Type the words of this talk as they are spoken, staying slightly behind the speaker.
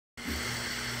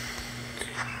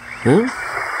Huh?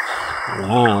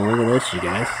 Wow, look at this, you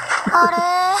guys.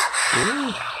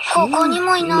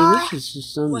 This is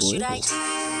just unbelievable.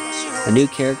 A new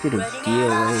character to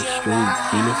DOA stream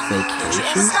Venus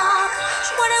Vacation?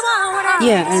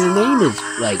 Yeah, and her name is,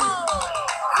 like,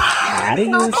 Patti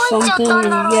or something?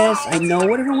 Yes, I know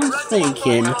what everyone's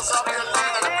thinking.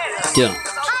 Don't.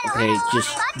 Okay,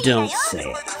 just don't say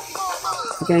it.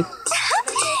 Okay?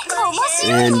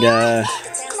 And,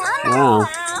 wow.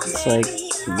 It's like,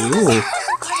 yeah.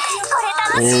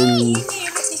 And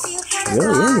it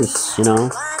really is, you know,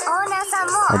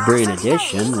 a brilliant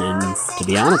addition. And to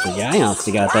be honest with you, I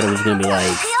honestly thought it was going to be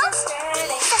like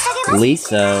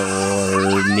Lisa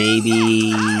or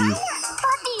maybe,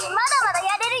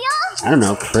 I don't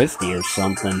know, Christy or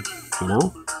something, you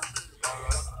know?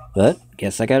 But,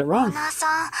 guess I got it wrong.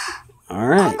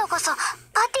 Alright.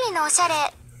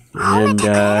 And,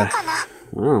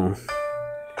 well.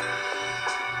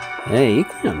 Hey, you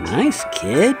got a nice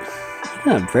kid. You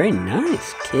got a very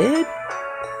nice kid.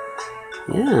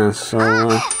 Yeah, so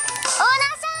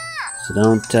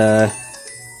don't,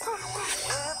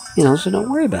 you know, so don't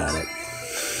worry about it.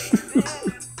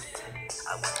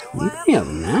 You got a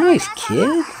nice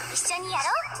kid.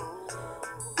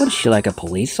 What is she, like a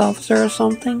police officer or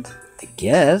something? I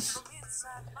guess.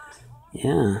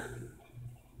 Yeah.